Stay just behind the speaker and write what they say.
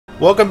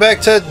Welcome back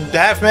to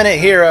Half Minute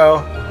Hero.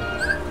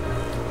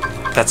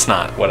 That's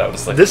not what I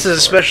was looking This is a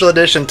special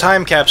edition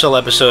time capsule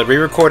episode. We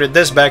recorded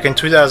this back in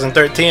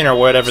 2013 or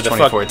whatever the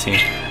 2014.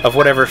 fuck of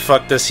whatever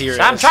fuck this year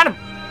I'm is. trying to.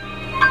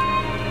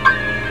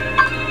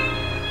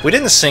 We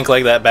didn't sync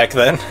like that back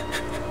then.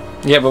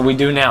 Yeah, but we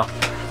do now.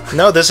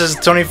 No, this is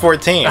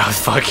 2014. Oh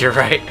fuck, you're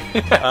right.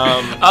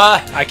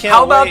 I can't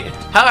how about wait.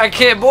 how I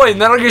can't boy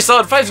Metal Gear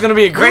Solid 5 is gonna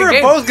be a great We were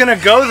game. both gonna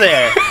go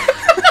there.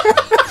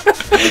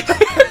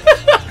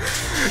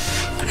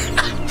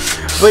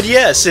 But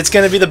yes, it's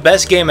gonna be the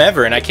best game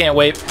ever, and I can't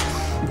wait.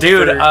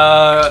 Dude,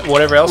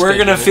 whatever else we're they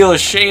gonna do. feel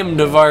ashamed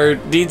of our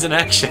deeds and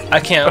action. I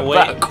can't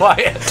wait. About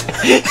Quiet.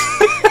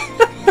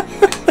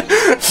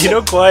 You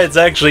know, Quiet's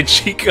actually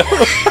Chico.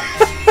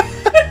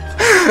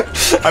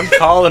 I'm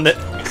calling it.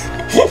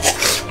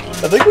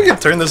 I think we can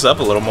turn this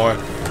up a little more.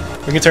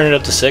 We can turn it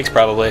up to 6,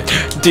 probably.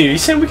 Dude, you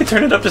saying we can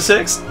turn it up to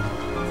 6?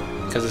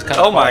 Because it's kind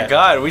of Oh my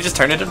god, we just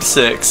turned it up to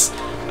 6.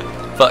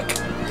 Fuck.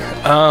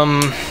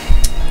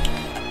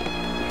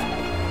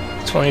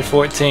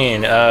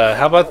 2014.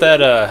 How about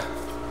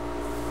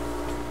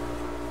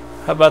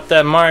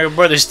that Mario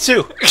Brothers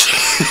 2?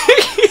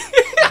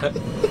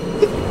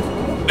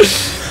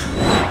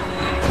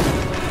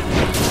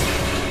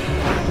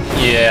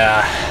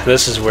 Yeah,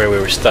 this is where we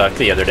were stuck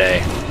the other day.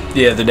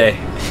 The other day.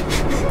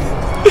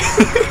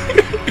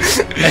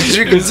 As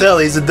you can tell,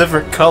 he's a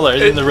different color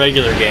than the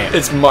regular game.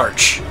 It's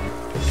March.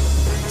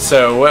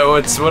 So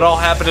what all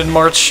happened in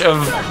March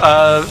of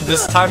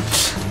this time?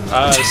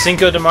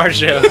 Cinco de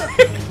Mayo.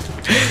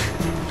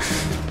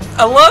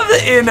 I love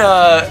that in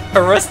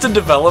Arrested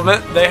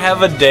Development they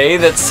have a day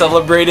that's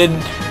celebrated,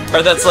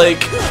 or that's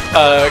like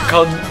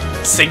called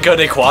Cinco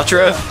de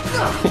Cuatro,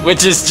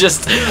 which is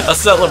just a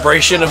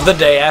celebration of the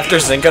day after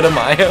Cinco de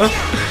Mayo.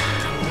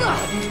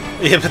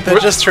 Yeah, but that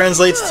just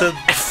translates to the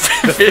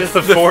 5th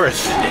of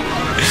 4th.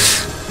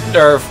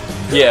 Or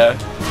yeah,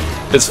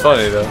 it's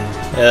funny though.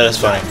 Yeah, that's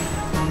funny.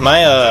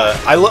 My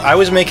I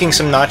was making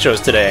some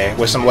nachos today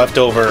with some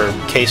leftover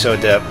queso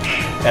dip,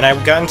 and I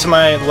got into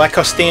my La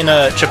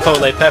Costina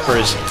chipotle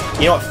peppers.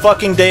 You know what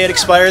fucking day it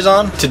expires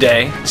on?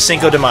 Today.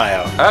 Cinco de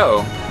Mayo.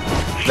 Oh,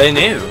 they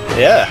knew.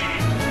 Yeah.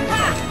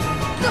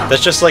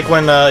 That's just like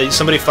when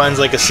somebody finds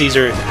like a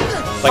Caesar,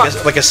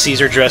 like a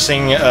Caesar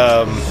dressing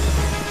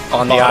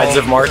On the Ides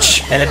of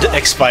March. and it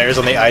expires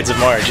on the Ides of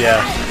March.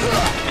 Yeah.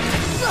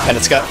 And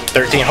it's got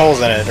 13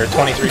 holes in it, or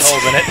 23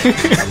 holes in it.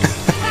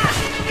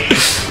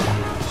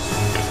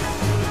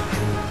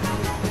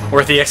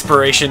 Where the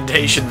expiration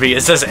date should be,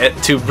 it says et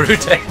tu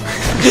brute. He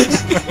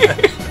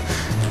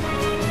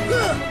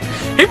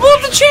blew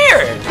up the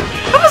chair!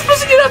 How am I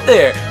supposed to get up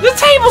there? The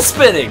table's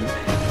spinning!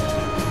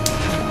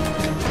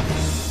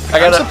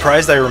 I'm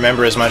surprised I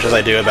remember as much as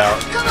I do about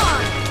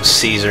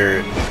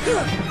Caesar.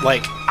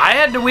 Like,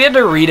 we had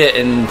to read it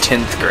in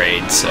 10th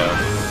grade, so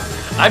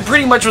I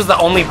pretty much was the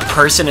only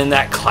person in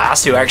that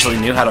class who actually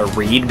knew how to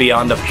read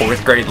beyond a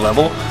 4th grade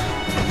level.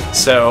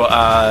 So,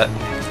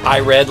 I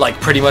read, like,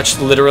 pretty much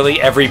literally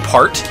every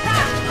part.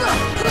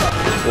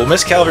 well,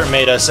 Miss Calvert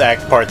made us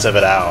act parts of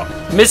it out.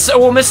 Miss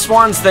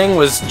Swan's thing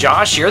was,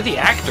 Josh, you're the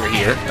actor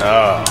here.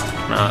 Oh.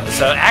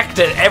 So act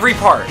at every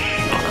part.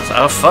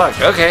 Oh, fuck,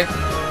 okay.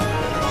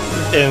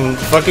 And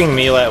fucking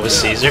Mila was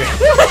Caesar.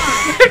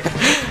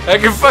 I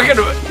can fucking...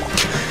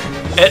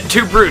 Et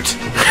tu brute.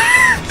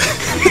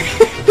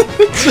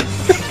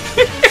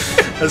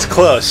 That's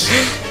close.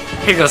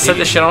 He's gonna set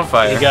this shit on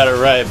fire. You got it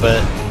right,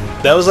 but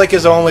that was like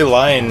his only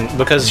line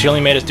because she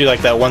only made us do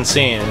like that one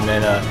scene, and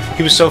then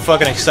he was so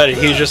fucking excited.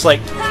 He was just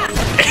like,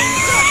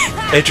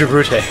 "Et tu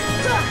brute,"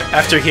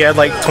 after he had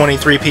like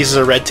 23 pieces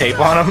of red tape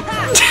on him,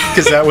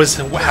 because that was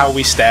how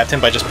we stabbed him,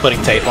 by just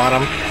putting tape on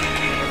him.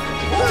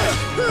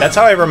 That's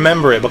how I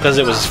remember it, because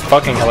it was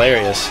fucking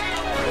hilarious.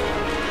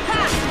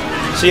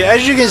 So yeah,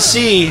 as you can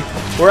see,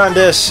 we're on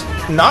this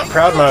not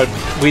proud mode.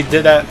 We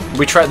did that.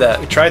 We tried that.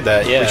 We tried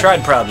that. Yeah. We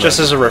tried proud mode. Just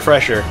as a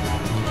refresher.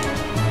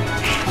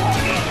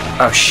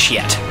 Oh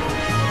shit.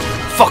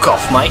 Fuck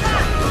off, mate.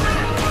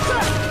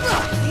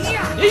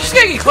 You just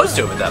gotta get close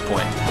to him at that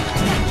point.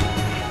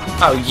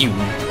 Oh, you.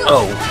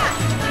 Oh.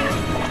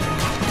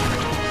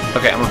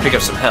 Okay, I'm gonna pick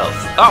up some health.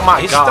 Oh my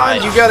He's god.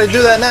 stunned. You gotta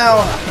do that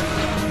now.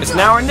 It's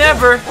now or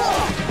never.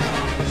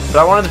 But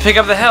I wanted to pick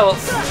up the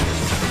health.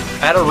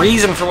 I had a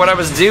reason for what I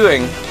was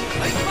doing.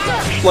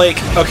 Like,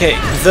 okay,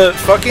 the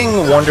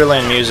fucking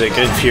Wonderland music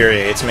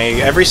infuriates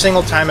me every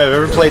single time I've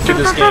ever played through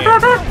this game. Every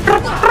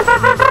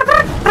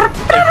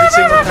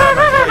single time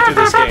I've played through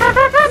this game.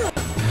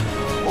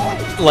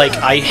 Like,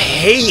 I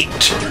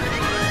hate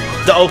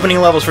the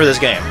opening levels for this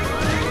game.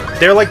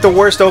 They're like the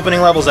worst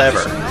opening levels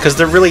ever, because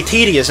they're really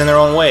tedious in their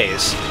own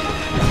ways.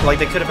 Like,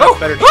 they could have had a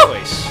better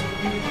choice.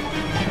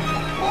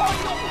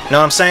 Know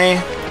what I'm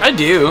saying? I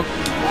do.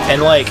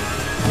 And like,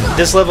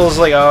 this level is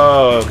like,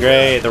 oh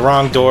great, the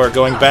wrong door,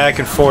 going back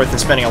and forth and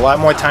spending a lot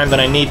more time than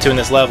I need to in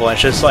this level, and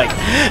it's just like... Well,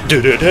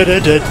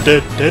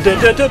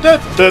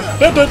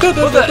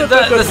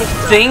 the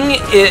thing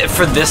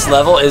for this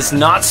level is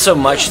not so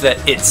much that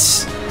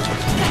it's,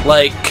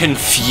 like,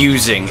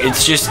 confusing.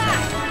 It's just,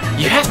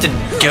 You have to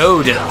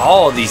go to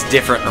all these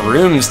different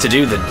rooms to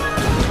do the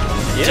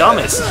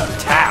dumbest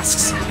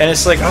tasks. And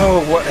it's like, oh,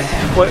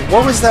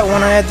 what was that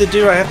one I had to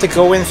do? I have to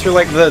go in through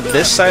like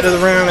this side of the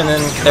room and then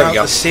come out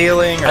the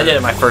ceiling. I did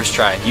it my first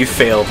try. You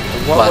failed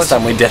last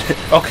time we did it.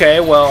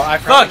 Okay, well, I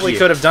probably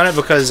could have done it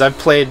because I've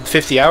played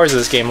 50 hours of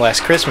this game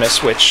last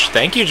Christmas, which,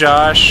 thank you,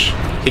 Josh.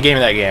 He gave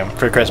me that game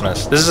for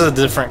Christmas. This is a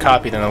different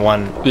copy than the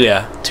one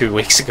 2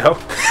 weeks ago.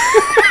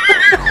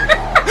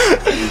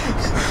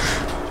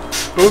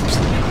 Oops.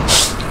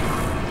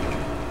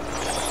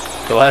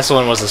 The last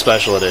one was a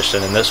special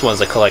edition, and this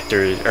one's a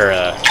collector, or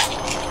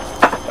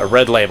a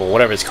red label,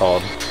 whatever it's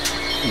called.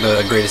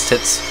 The greatest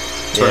hits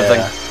sort of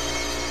thing.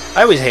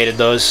 I always hated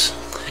those.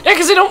 Yeah,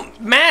 because they don't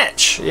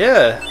match.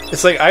 Yeah.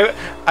 It's like,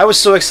 I was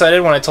so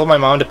excited when I told my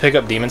mom to pick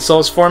up Demon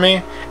Souls for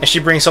me, and she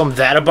brings home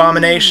that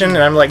abomination,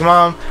 and I'm like,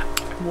 Mom,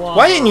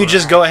 why didn't you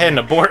just go ahead and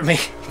abort me?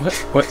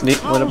 What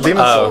Demon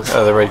Souls.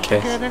 Oh, the red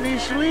case.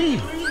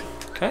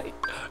 Okay.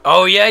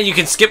 Oh, yeah, you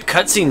can skip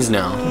cutscenes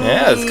now.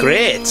 Yeah, it's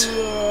great.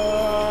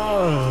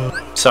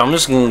 So I'm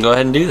just gonna go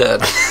ahead and do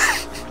that.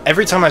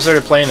 Every time I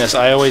started playing this,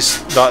 I always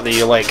thought that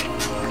you, like,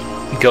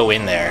 go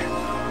in there.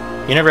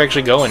 You never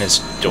actually go in his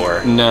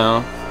door. No.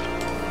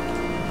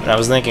 And I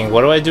was thinking,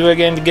 what do I do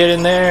again to get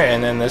in there?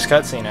 And then this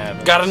cutscene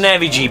happened. Got a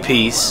Navi-G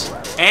piece.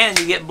 And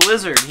you get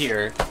Blizzard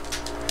here.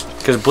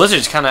 Because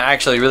Blizzard's kind of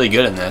actually really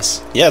good in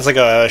this. Yeah, it's like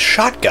a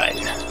shotgun.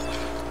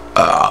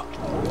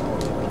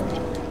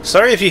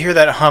 Sorry if you hear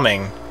that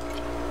humming.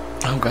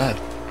 Oh, God.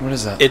 What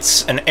is that?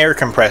 It's an air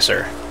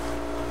compressor.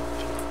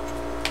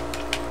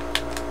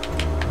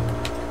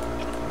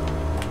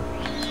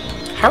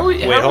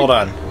 Wait, hold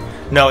on.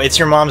 No, it's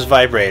your mom's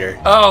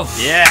vibrator. Oh,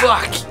 yeah.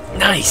 Fuck.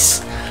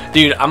 Nice.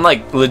 Dude, I'm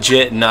like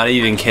legit not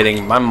even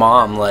kidding. My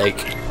mom, like,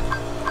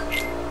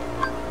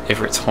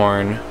 Ifrit's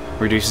horn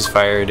reduces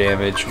fire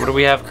damage. What do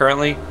we have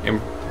currently? I'm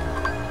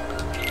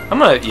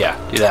gonna,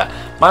 do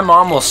that. My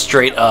mom will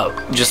straight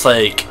up just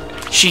like,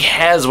 she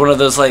has one of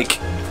those like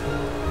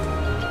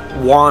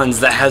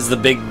wands that has the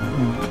big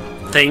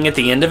thing at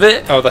the end of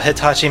it. Oh, the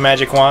Hitachi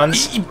magic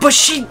wands? But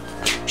she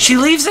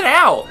leaves it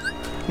out.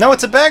 No,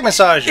 it's a back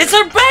massager. It's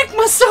her back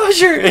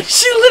massager.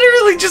 She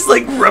literally just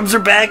like rubs her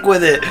back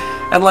with it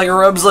and like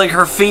rubs like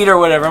her feet or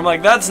whatever. I'm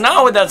like, that's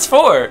not what that's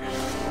for.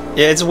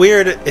 Yeah, it's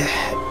weird.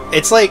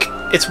 It's like,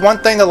 it's one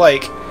thing to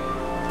like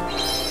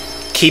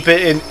keep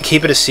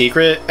it a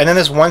secret, and then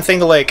there's one thing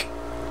to like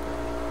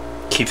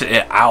keep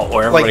it out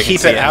where everybody like keep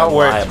can see it out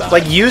where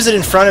like use it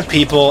in front of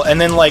people and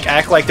then like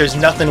act like there's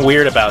nothing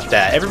weird about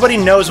that. Everybody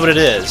knows what it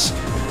is.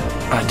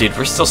 Oh, dude,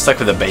 we're still stuck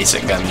with the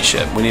basic gummy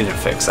ship. We need to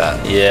fix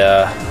that.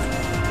 Yeah.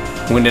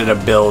 We need to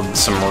build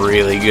some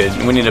really good.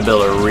 We need to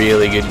build a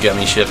really good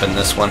gummy ship in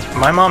this one.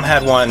 My mom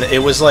had one. It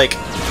was like,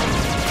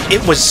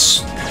 it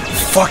was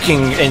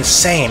fucking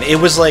insane. It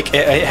was like,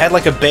 it had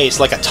like a base,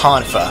 like a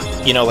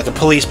tonfa, you know, like a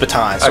police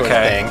baton sort of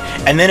thing.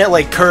 And then it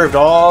like curved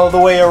all the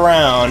way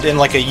around in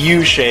like a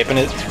U shape,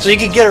 and so you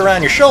could get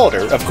around your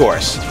shoulder, of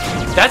course.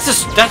 That's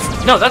a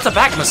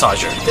back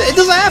massager. It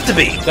doesn't have to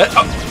be.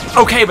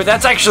 Okay, but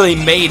that's actually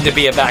made to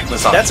be a back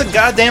massager. That's a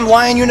goddamn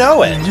lie, and you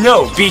know it.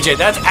 No, BJ,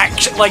 that's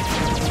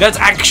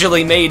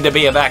actually made to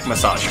be a back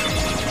massager.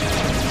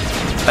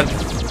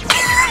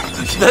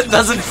 That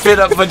doesn't fit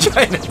up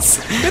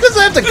vaginas. It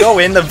doesn't have to go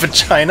in the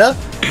vagina.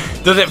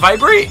 Does it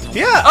vibrate?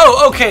 Yeah.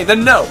 Oh, okay,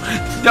 then no.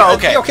 No,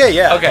 okay. Okay,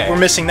 yeah. Okay. We're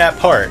missing that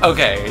part.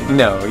 Okay,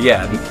 no,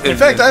 yeah. In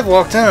fact, I've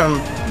walked in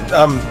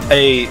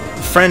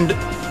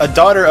a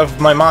daughter of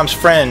my mom's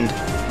friend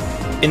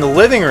in the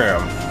living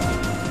room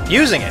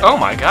using it. Oh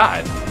my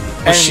god.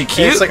 Was she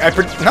cute? It's like,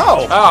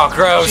 no. Oh,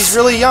 gross. She's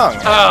really young.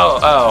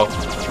 Oh.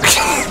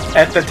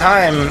 At the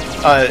time,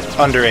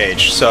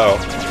 underage, so...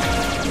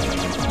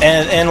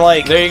 And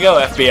like... There you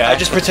go, FBI. I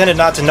just pretended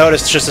not to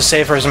notice just to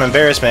save her some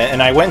embarrassment, and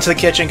I went into the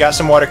kitchen, got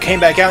some water, came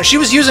back out, and she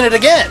was using it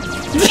again!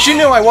 She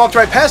knew I walked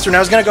right past her and I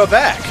was gonna go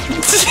back.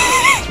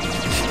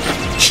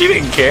 She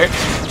didn't care.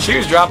 She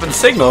was dropping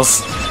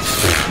signals.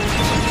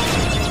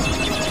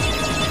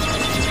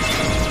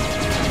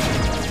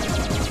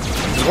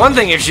 One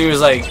thing if she was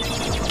like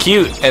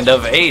cute and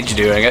of age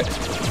doing it,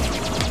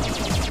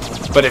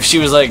 but if she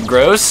was like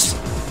gross,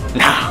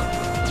 nah,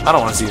 I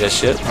don't want to see that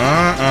shit.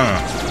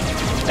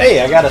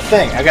 Hey, I got a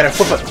thing. I gotta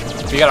flip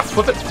it. You gotta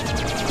flip it.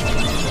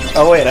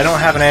 Oh wait, I don't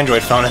have an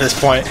Android phone at this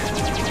point.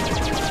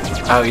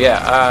 Oh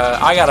yeah,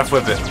 I gotta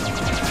flip it.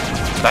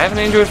 Did I have an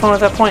Android phone at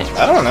that point?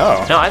 I don't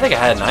know. No, I think I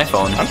had an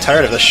iPhone. I'm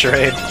tired of this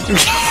charade.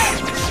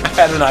 I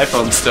had an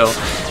iPhone still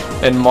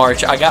in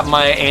March. I got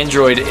my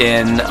Android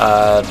in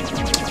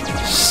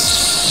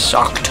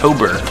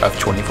October of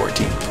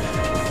 2014.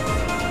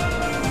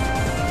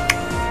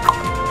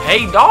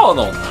 Hey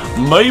Donald,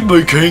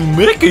 maybe King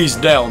Mickey's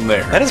down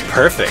there. That is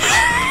perfect.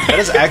 That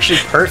is actually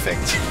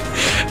perfect.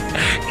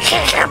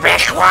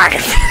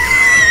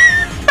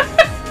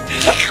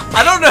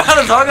 I don't know how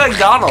to talk like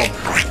Donald.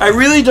 I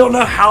really don't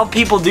know how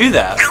people do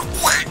that.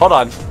 Hold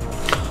on.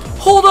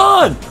 Hold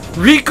on!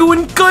 Riku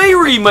and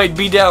Kairi might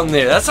be down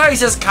there. That's how he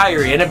says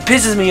Kairi, and it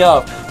pisses me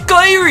off.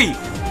 Kairi!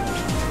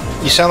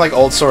 You sound like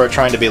old Sora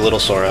trying to be little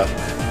Sora.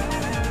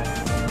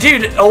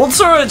 dude, old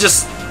Sora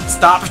just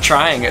stopped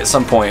trying at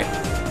some point.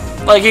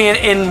 Like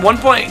in one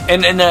point,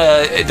 in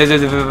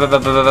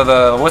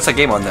what's that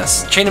game on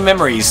this? Chain of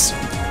Memories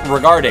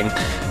regarding,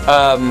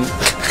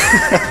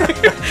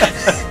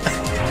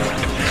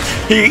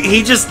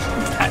 he just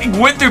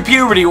went through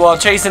puberty while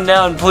chasing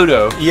down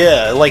Pluto.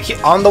 Yeah, like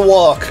on the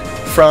walk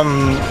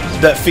from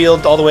that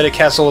field all the way to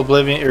Castle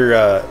Oblivion,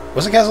 or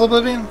was it Castle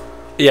Oblivion?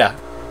 Yeah.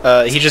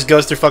 He just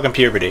goes through fucking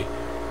puberty.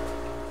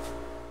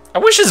 I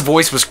wish his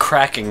voice was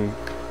cracking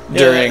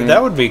during. Yeah,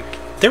 that would be.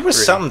 There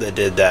was something that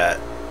did that.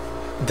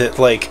 That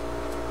like.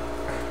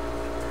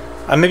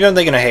 Maybe I'm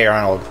thinking of Hey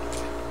Arnold,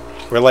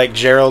 where like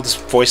Gerald's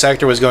voice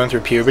actor was going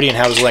through puberty and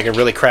has like a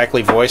really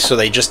crackly voice, so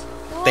they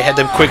had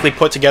to quickly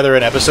put together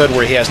an episode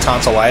where he has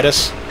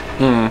tonsillitis.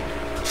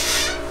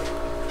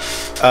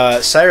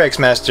 Cyrex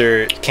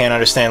Master can't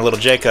understand Little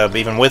Jacob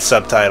even with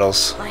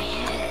subtitles. My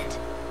head.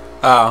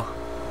 Oh.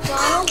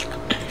 Donald?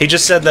 He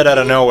just said that out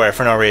of nowhere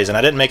for no reason.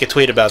 I didn't make a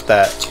tweet about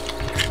that.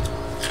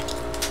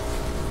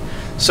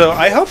 So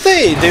I hope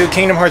they do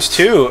Kingdom Hearts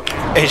 2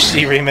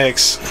 HD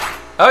remix.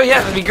 Oh yeah,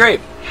 that'd be great.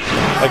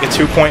 Like a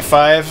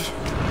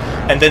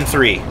 2.5 and then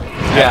 3.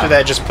 After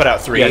that, just put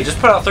out 3. Yeah, just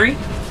put out 3.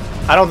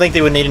 I don't think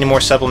they would need any more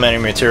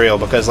supplementary material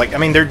because, like, I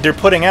mean, they're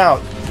putting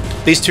out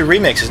these 2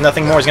 remixes.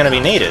 Nothing more is going to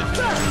be needed.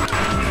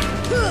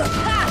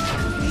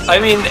 I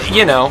mean,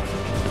 you know,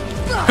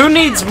 who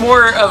needs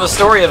more of a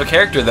story of a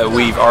character that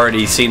we've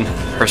already seen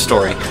her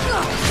story?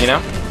 You know?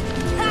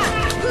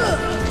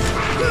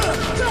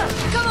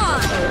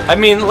 I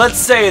mean, let's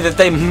say that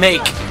they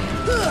make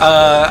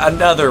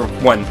another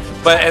one,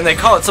 and they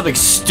call it something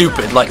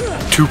stupid, like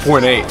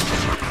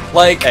 2.8.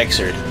 Like...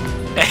 Xrd.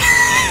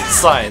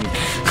 Sign.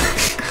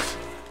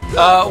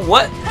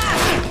 What?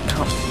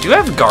 Do you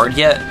have Guard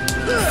yet?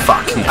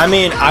 Fuck. No. I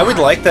mean, I would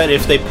like that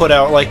if they put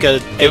out, like, a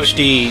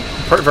HD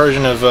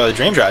version of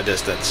Dream Drop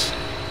Distance.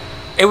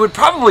 It would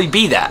probably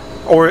be that.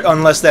 Or,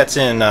 unless that's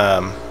in,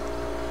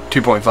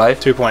 2.5?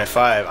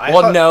 2.5.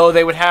 Well, no,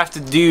 they would have to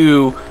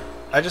do...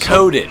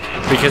 Coded,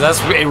 because that's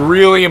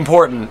really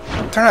important.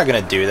 They're not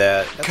gonna do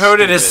that. That's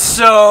Coded stupid. is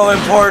so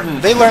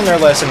important. They learned their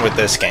lesson with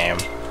this game.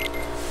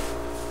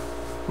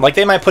 Like,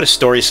 they might put a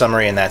story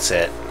summary and that's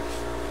it.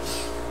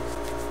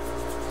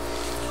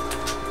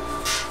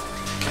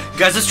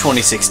 Guys, it's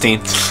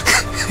 2016.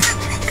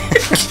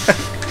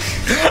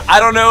 I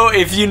don't know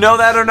if you know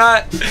that or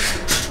not,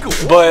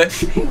 but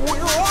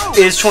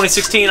it's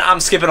 2016. I'm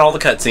skipping all the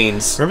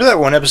cutscenes. Remember that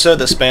one episode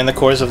that spanned the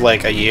course of,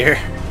 like, a year?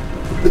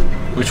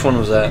 Which one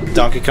was that?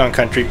 Donkey Kong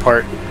Country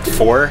Part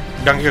 4?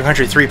 Donkey Kong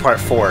Country 3 Part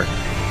 4.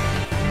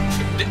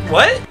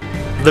 What?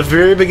 The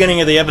very beginning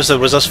of the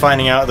episode was us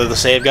finding out that the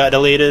save got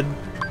deleted.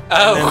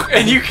 Oh,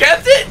 and you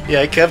kept it?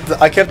 Yeah, I kept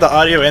the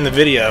audio and the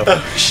video.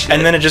 Oh, shit.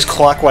 And then it just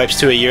clock wipes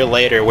to a year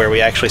later where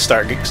we actually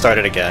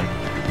started again.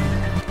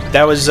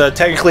 That was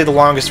technically the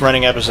longest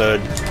running episode,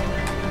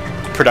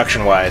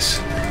 production-wise.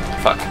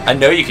 Fuck, I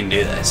know you can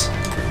do this.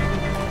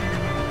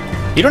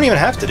 You don't even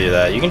have to do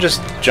that. You can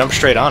just jump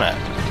straight on it.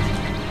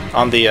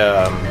 On the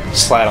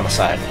slide on the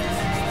side.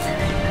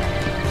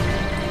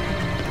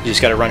 You just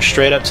gotta run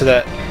straight up to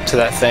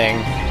that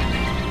thing.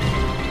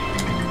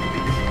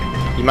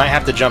 You might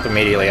have to jump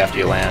immediately after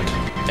you land.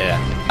 Yeah.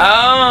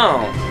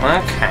 Oh,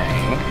 okay.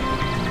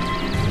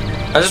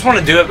 I just want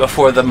to do it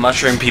before the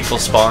mushroom people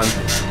spawn.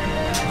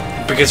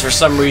 Because for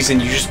some reason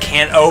you just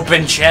can't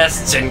open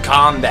chests in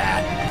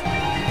combat.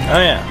 Oh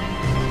yeah.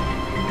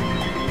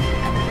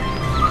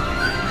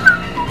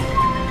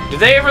 Did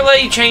they ever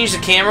let you change the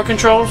camera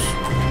controls?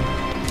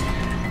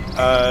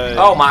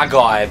 Oh my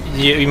god.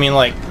 You mean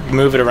like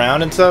move it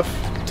around and stuff?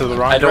 To the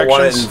wrong directions? I don't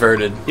want it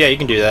inverted. Yeah, you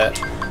can do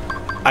that.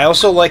 I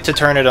also like to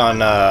turn it on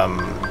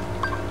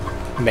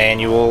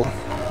manual.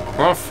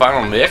 We're on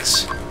Final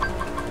Mix?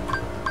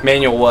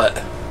 Manual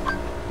what?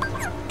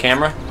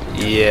 Camera?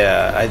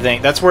 Yeah, I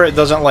think that's where it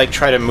doesn't like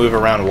try to move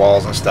around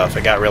walls and stuff.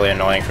 It got really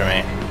annoying for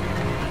me.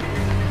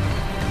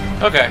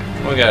 Okay,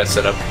 we got it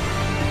set up.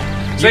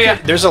 So yeah.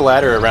 There's a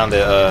ladder around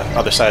the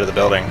other side of the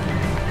building.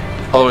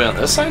 All the way on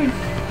this side?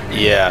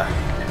 Yeah.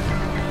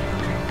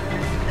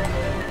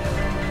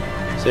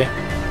 See?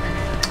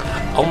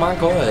 Oh my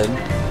god.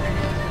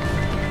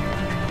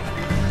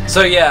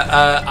 So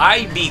yeah,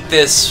 I beat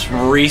this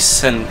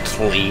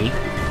recently.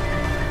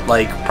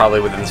 Like,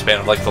 probably within the span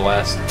of like the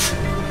last...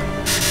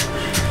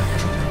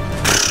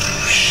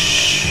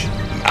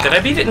 Did I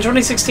beat it in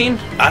 2016?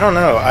 I don't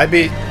know. I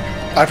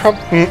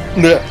probably...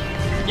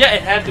 Yeah,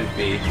 it had to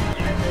be.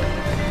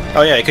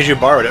 Oh yeah, because you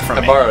borrowed it from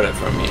me. I borrowed it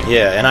from you.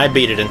 Yeah, and I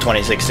beat it in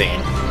 2016.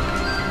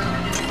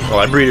 Well,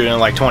 I beat it in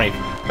like 20...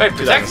 Wait,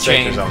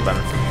 2006 or something.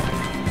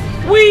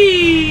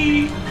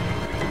 Whee!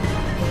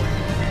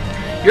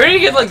 You ready to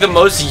get like the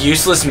most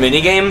useless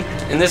minigame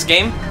in this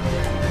game?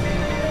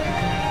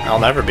 I'll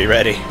never be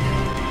ready.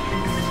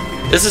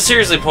 This is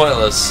seriously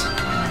pointless.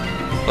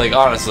 Like,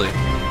 honestly.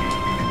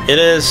 It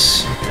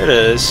is. It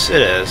is.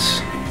 It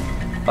is.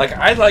 Like,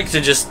 I'd like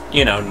to just,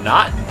 you know,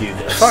 not do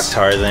this. Fuck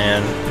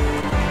Tarzan.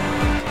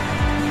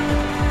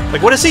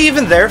 Like, what is he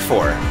even there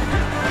for?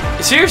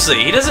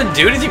 Seriously, he doesn't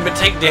do anything but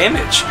take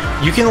damage.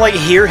 You can like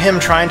hear him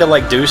trying to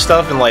like do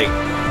stuff and like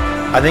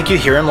I think you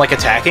hear him like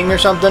attacking or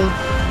something.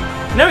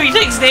 No, he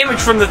takes damage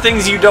from the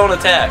things you don't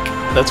attack.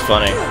 That's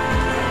funny.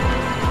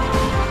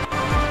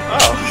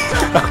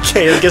 Oh.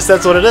 Okay, I guess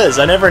that's what it is.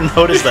 I never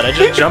noticed that. I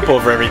just jump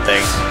over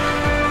everything.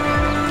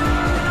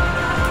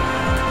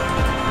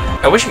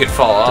 I wish you could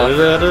fall off.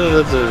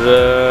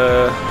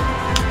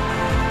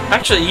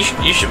 Actually,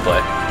 you should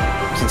play.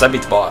 Since I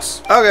beat the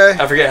boss. Okay.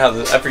 I forget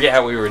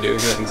how we were doing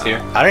things here.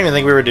 I don't even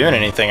think we were doing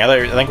anything.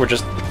 I think we're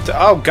just...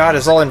 Oh god,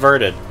 it's all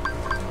inverted.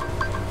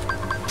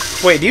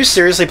 Wait, do you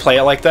seriously play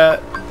it like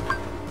that?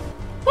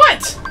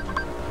 What?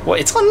 What?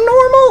 It's on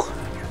normal?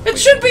 It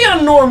should be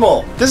on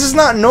normal. This is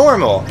not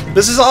normal.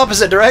 This is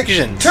opposite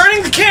directions.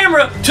 Turning the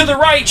camera to the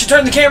right should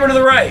turn the camera to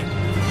the right.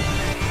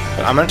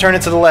 I'm gonna turn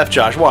it to the left,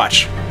 Josh.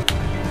 Watch.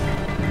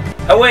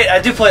 Oh wait, I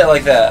do play it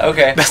like that.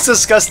 Okay. That's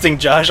disgusting,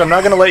 Josh. I'm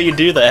not gonna let you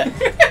do that.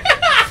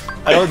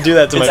 I don't do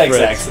that to my friends.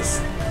 It's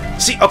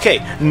X-axis. See, okay,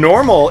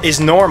 normal is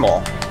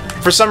normal.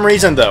 For some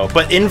reason, though,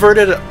 but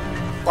inverted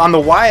on the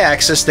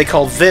Y-axis, they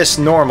call this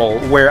normal,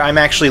 where I'm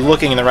actually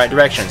looking in the right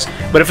directions.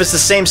 But if it's the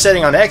same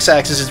setting on the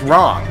X-axis, it's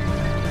wrong.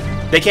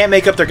 They can't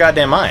make up their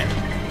goddamn mind.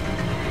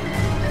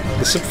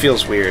 This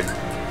feels weird.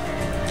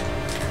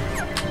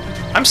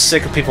 I'm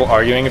sick of people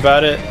arguing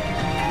about it.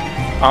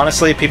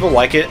 Honestly, people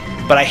like it,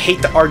 but I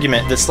hate the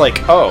argument that's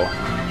like, oh,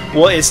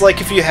 well, it's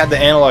like if you had the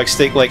analog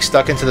stick like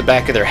stuck into the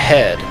back of their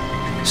head.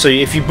 So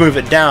if you move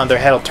it down, their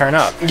head will turn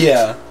up.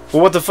 Yeah.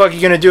 Well, what the fuck are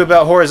you gonna do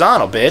about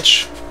horizontal,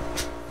 bitch?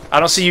 I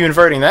don't see you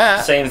inverting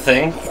that. Same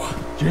thing.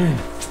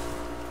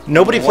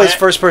 Nobody plays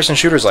first-person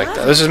shooters like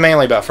that. This is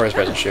mainly about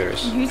first-person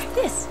shooters. Who's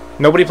this?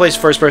 Nobody plays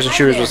first-person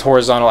shooters with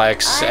horizontal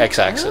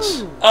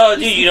x-axis. Oh,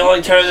 dude, you don't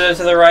like turning it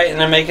to the right and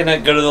then making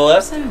it go to the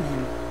left?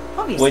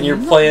 When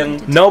you're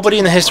playing... Nobody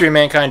in the history of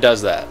mankind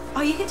does that.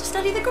 Are you here to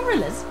study the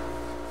gorillas?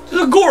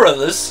 The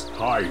gorillas?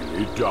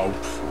 Highly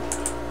doubtful.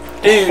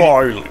 Dude,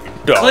 Highly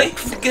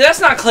doubtful. That's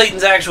not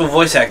Clayton's actual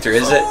voice actor,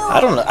 is it? I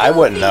don't know. I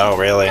wouldn't know,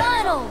 really.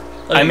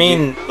 I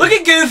mean... Look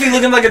at Goofy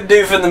looking like a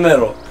doof in the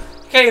middle.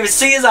 Can't even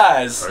see his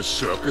eyes. A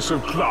circus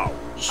of clowns.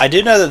 I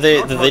do know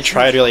that they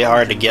tried really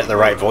hard to get the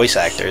right voice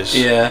actors.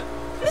 Yeah.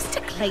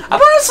 Mr. Clayton.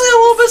 I'm honestly a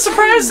little bit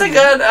surprised they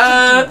got,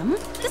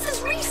 This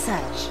is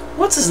research.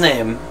 what's his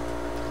name?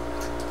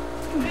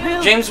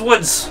 James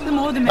Woods.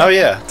 Oh,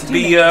 yeah. To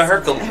be,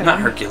 not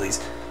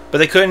Hercules. But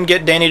they couldn't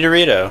get Danny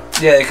DeVito.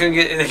 Yeah,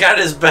 they got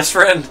his best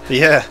friend.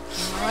 Yeah.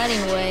 Well,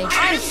 anyway,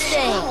 I'm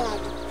staying.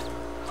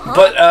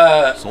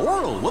 But, So,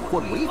 look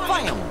what we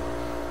found.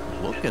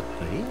 Look at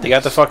this. They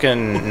got the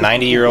fucking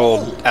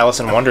 90-year-old Alice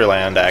in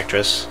Wonderland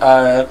actress.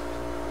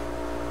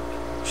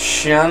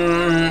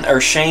 Shane,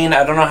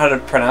 I don't know how to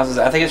pronounce this.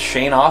 I think it's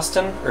Shane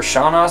Austin, or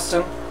Sean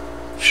Austin?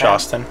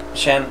 Shoston.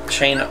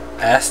 Shane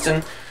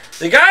Astin.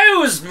 The guy who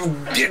was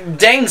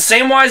dang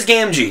Samwise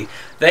Gamgee.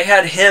 They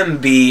had him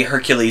be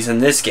Hercules in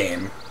this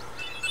game.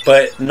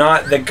 But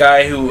not the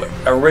guy who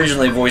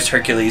originally voiced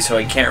Hercules, so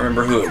I can't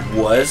remember who it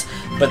was.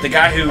 But the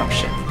guy who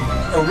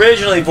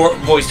originally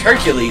voiced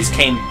Hercules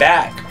came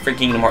back for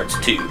Kingdom Hearts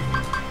 2.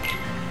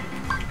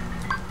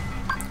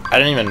 I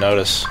didn't even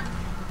notice.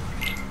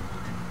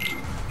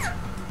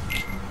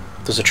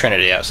 There's a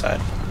Trinity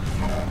outside.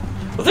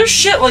 Well, there's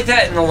shit like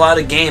that in a lot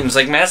of games.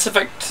 Like Mass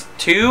Effect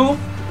 2,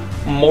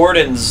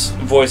 Morden's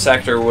voice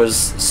actor was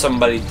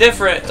somebody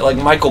different, like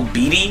Michael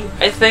Beatty,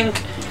 I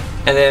think.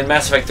 And then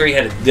Mass Effect 3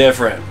 had a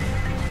different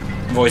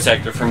voice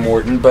actor for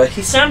Morden, but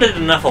he sounded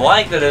enough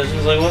alike that it was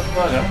just like, what the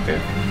fuck, I don't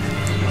care.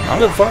 I don't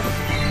give a fuck.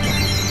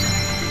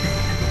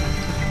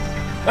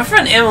 My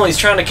friend Emily's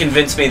trying to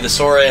convince me that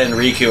Sora and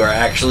Riku are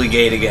actually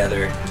gay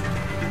together.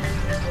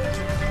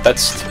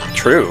 That's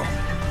true.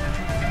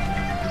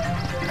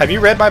 Have you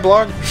read my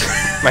blog?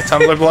 My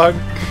Tumblr blog?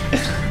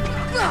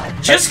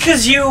 Just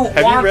because you want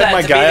Have you read that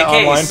my to Gaia be the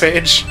online case,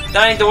 page?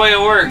 that ain't the way it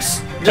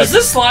works. Does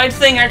this slide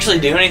thing actually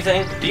do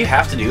anything? Do you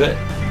have to do it?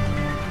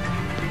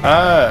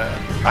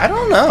 I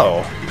don't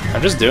know.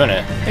 I'm just doing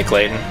it. Hey,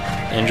 Clayton.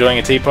 Enjoying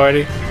a tea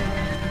party?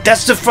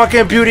 That's the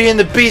fucking Beauty and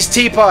the Beast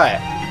teapot!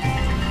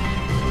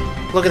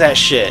 Look at that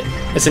shit.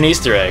 It's an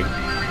Easter egg.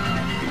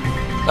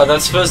 Oh,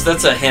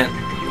 that's a hint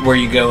where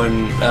you go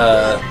in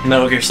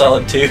Metal Gear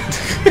Solid 2.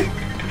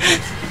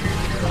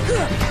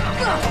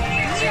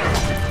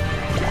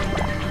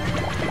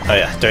 Oh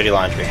yeah, dirty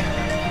laundry.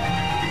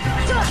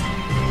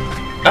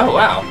 Oh,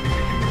 wow.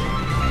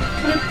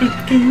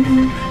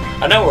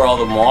 I know where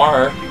all of them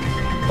are,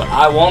 but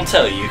I won't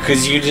tell you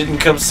because you didn't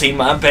come see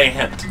my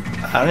band.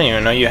 I don't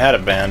even know you had a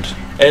band.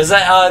 Is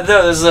that,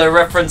 no, there's a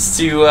reference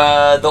to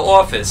The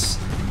Office.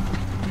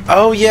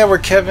 Oh yeah, where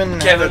Kevin...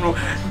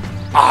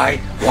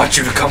 I want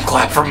you to come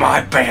clap for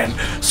my band,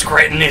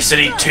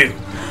 Scrantonicity 2,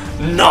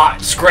 not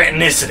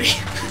Scrantonicity,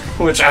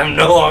 which I'm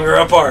no longer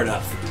a part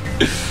of.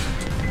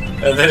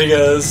 And then he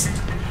goes,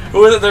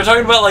 they're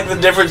talking about like the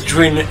difference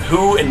between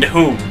who and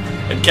whom.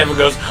 And Kevin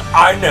goes,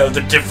 I know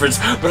the difference,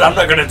 but I'm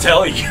not going to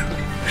tell you.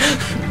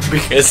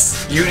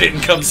 Because you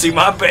didn't come see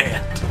my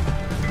band.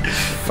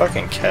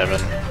 Fucking Kevin.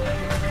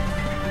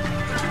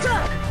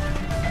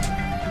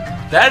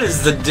 That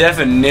is the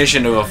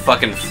definition of a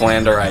fucking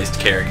Flanderized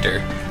character.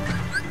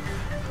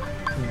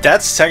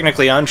 That's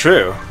technically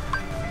untrue.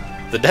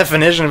 The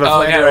definition of a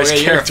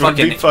Flanderized character would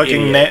be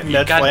fucking Ned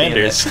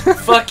Flanders.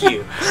 Fuck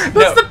you.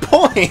 What's the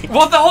point?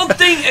 Well, the whole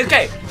thing.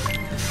 Okay.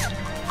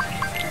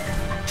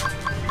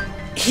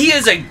 He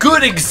is a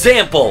good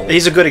example.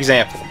 He's a good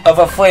example of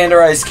a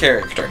Flanderized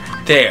character.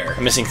 There.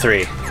 I'm missing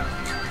 3.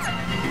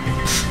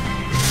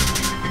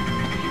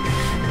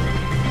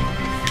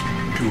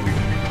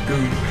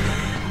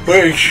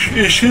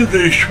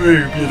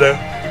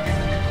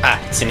 Ah,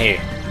 it's in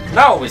here.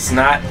 No, it's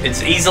not.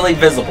 It's easily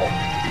visible.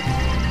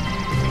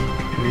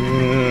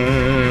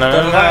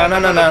 No. Climb to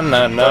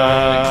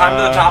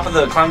the top of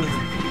the.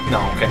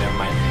 No, okay, never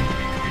mind.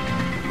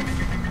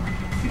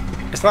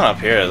 It's not up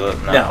here, is it?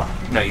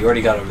 No, you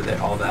already got over there.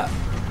 All that.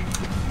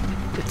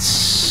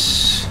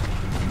 It's.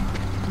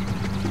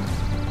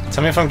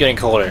 Tell me if I'm getting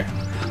colder.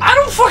 I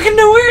don't fucking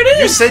know where it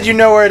is. You said you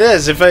know where it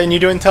is, and you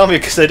didn't tell me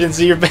because I didn't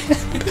see your band.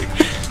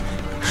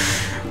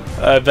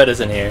 I bet it's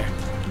in here.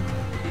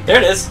 There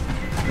it is.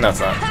 No, it's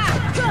not.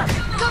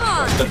 Come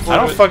on! I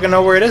don't fucking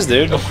know where it is,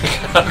 dude. Oh my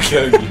god, I'll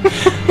kill you.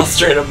 I'll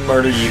straight up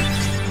murder you.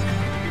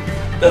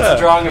 That's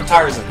a drawing of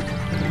Tarzan.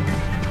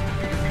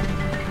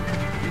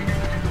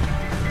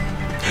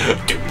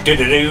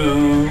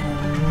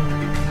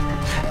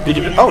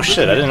 Oh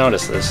shit! I didn't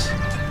notice this.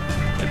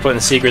 They're putting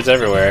secrets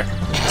everywhere.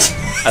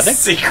 I think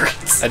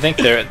secrets. I think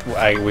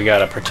we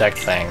got a protect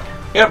thing.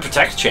 You got a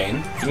protect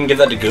chain. You can give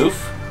that to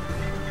Goof.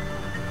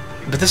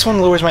 But this one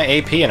lowers my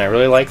AP, and I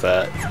really like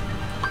that.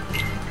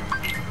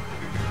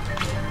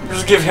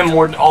 Just give him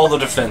all the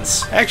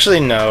defense. Actually,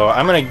 no.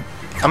 I'm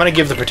gonna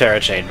give the Protera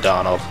chain to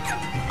Donald.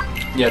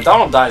 Yeah,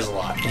 Donald dies a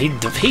lot.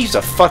 He's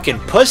a fucking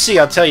pussy,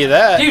 I'll tell you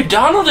that. Dude,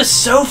 Donald is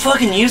so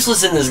fucking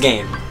useless in this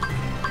game.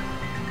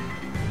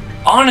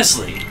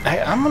 Honestly.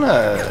 I'm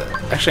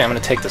gonna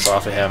take this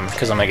off of him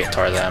because I'm gonna get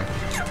Tarzan.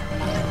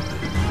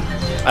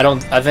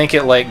 I think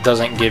it like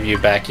doesn't give you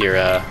back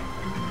your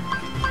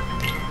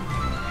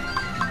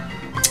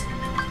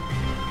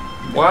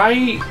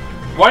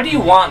Why do you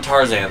want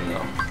Tarzan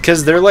though?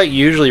 Because they're like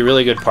usually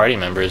really good party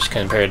members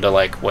compared to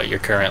like what you're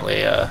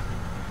currently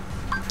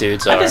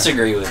dudes are. I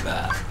disagree with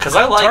that. Because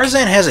I like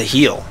Tarzan has a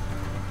heal.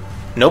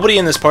 Nobody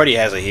in this party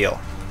has a heal.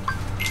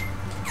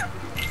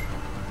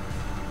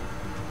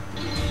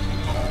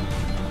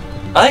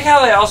 I like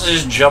how they also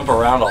just jump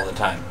around all the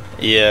time.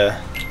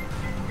 Yeah.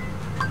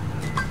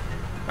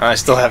 I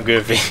still have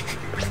Goofy.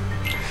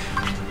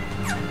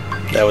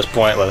 That was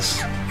pointless.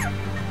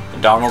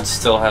 Donald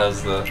still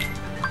has the...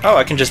 Oh,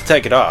 I can just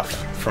take it off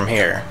from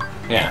here.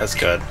 Yeah. That's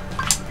good.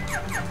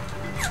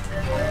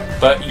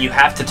 But you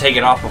have to take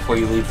it off before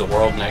you leave the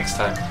world next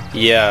time.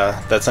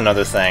 Yeah, that's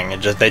another thing.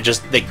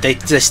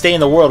 They stay in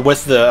the world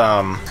with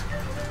the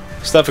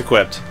stuff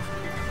equipped.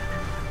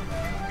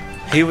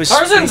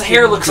 Tarzan's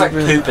hair looks like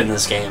poop in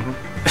this game.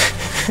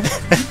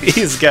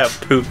 He's got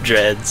poop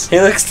dreads.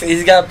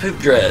 He's got poop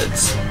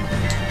dreads.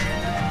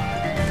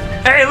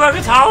 Hey, look,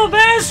 it's Hollow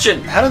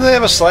Bastion! How do they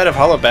have a slide of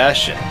Hollow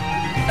Bastion?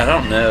 I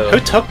don't know. Who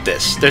took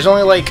this? There's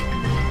only like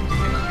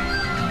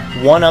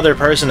one other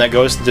person that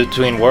goes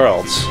between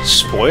worlds.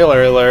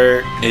 Spoiler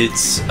alert.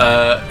 It's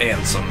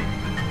Ansem.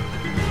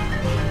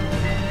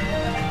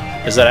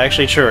 Is that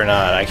actually true or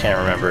not? I can't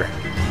remember.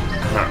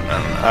 I don't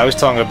know. I was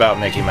talking about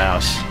Mickey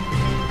Mouse.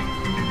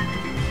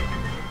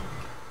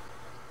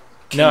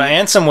 No,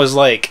 Ansem was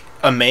like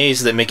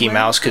amazed that Mickey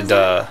Mouse could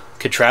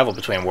travel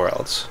between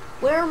worlds.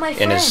 Where are my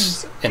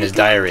friends? In his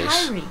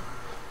diaries.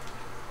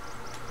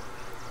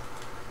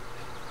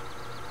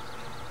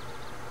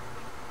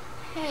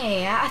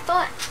 Hey, I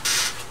thought...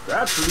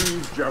 That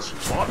leaves just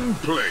one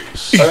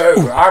place.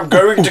 Oh, I'm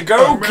going to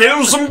go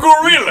kill some We've been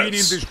in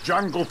gorillas! this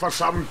jungle for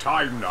some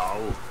time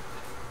now.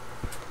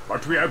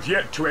 But we have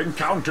yet to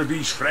encounter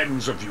these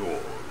friends of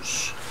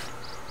yours.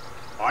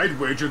 I'd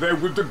wager they're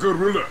with the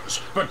gorillas,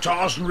 but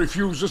Tarzan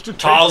refuses to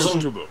take us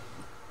to them.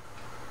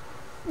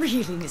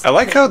 Really, I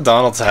like how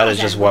Donald's hat is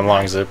just one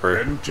long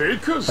zipper. Then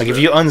take us Like if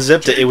then. you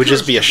unzipped it, it would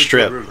just be a Take us to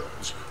the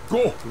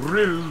strip.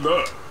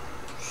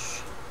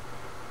 gorillas.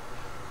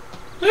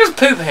 Look at his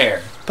poop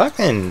hair.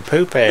 Fucking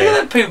poop Look at hair.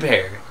 that poop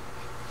hair.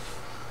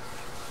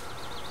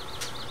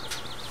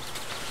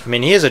 I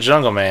mean, he is a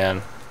jungle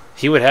man.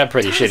 He would have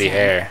pretty shitty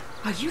hair.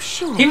 Are you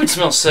sure? He would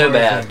smell so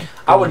bad.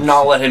 I would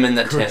not let him in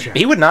that tent.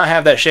 He would not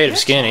have that shade of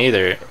skin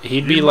either.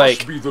 He'd be He like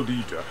must be the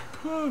leader.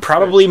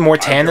 probably more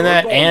tan than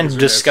that Along and as an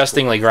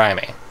disgustingly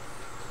grimy.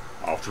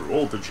 After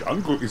all, the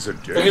jungle is a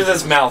Look at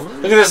this mouth.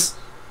 Look at this.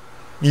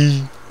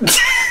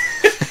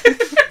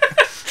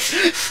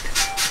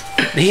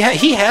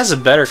 He has a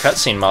better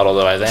cutscene model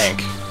though, I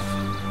think.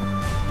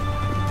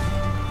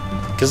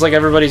 Cause like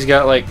everybody's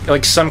got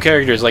like some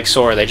characters like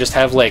Sora, they just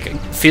have like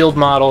field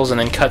models and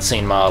then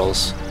cutscene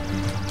models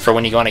for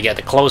when you want to get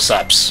the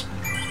close-ups.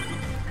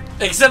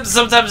 Except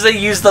sometimes they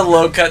use the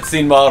low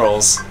cutscene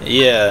models.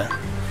 Yeah,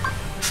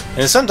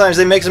 and sometimes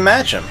they mix and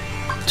match them.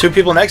 Two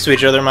people next to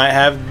each other might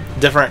have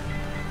different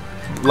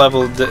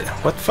level?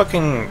 What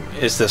fucking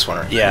is this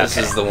one? Yeah, This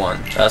is the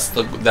one. That's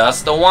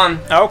the one.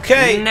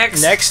 okay.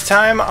 Next. Next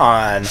time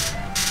on.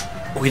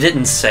 We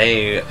didn't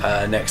say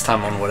next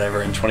time on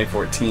whatever in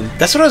 2014.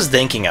 That's what I was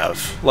thinking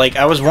of. Like,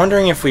 I was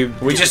wondering if we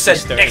Just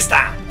said next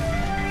time.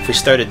 if we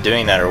started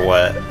doing that or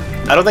what.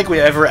 I don't think we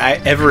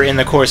ever in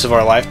the course of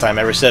our lifetime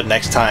ever said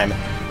next time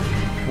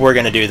we're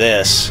gonna do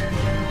this.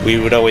 We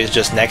would always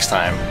just next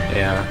time.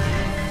 Yeah.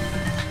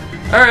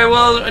 Alright,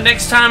 well,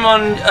 next time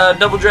on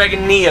Double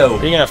Dragon Neo.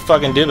 What are you gonna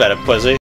fucking do about it, pussy?